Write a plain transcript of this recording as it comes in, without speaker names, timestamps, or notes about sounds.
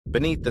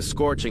Beneath the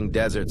scorching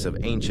deserts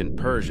of ancient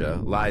Persia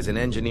lies an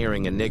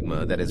engineering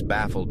enigma that has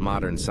baffled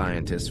modern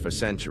scientists for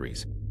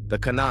centuries. The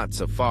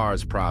Qanats of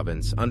Fars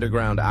province,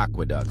 underground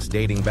aqueducts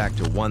dating back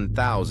to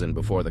 1000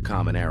 before the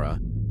Common Era,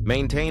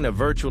 maintain a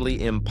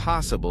virtually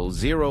impossible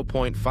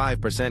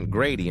 0.5%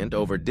 gradient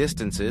over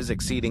distances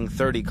exceeding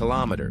 30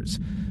 kilometers,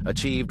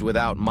 achieved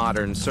without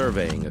modern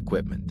surveying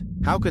equipment.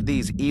 How could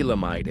these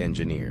Elamite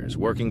engineers,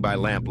 working by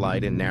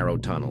lamplight in narrow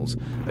tunnels,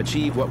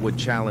 achieve what would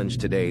challenge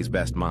today's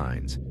best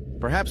minds?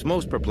 Perhaps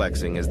most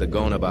perplexing is the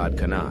Gonabad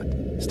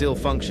qanat, still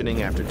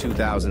functioning after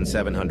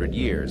 2,700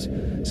 years,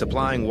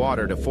 supplying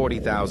water to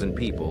 40,000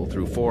 people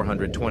through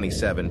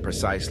 427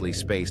 precisely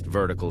spaced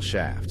vertical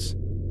shafts.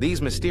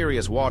 These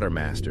mysterious water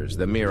masters,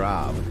 the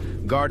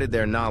mir'ab, guarded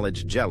their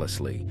knowledge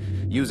jealously,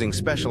 using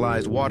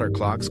specialized water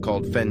clocks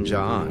called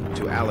finjan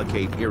to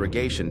allocate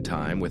irrigation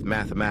time with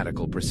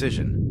mathematical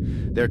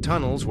precision. Their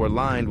tunnels were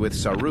lined with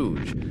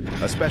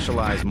sarooj, a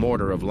specialized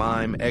mortar of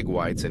lime, egg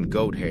whites, and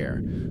goat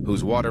hair,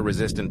 whose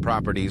water-resistant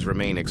properties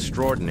remain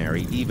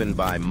extraordinary even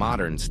by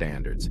modern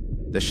standards.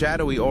 The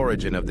shadowy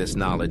origin of this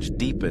knowledge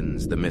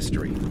deepens the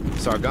mystery.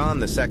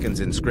 Sargon II's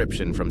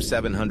inscription from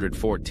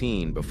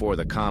 714 before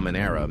the Common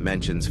Era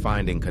mentions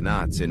finding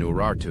qanats in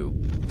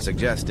Urartu,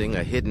 suggesting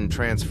a hidden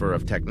transfer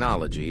of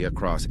technology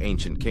across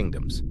ancient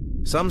kingdoms.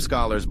 Some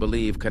scholars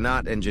believe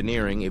qanat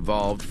engineering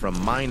evolved from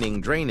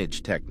mining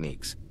drainage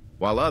techniques,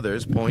 while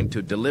others point to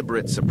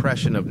deliberate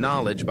suppression of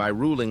knowledge by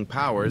ruling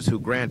powers who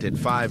granted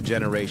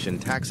 5-generation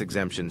tax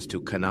exemptions to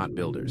qanat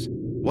builders.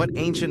 What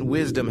ancient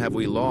wisdom have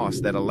we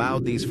lost that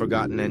allowed these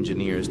forgotten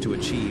engineers to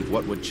achieve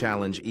what would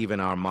challenge even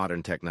our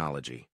modern technology?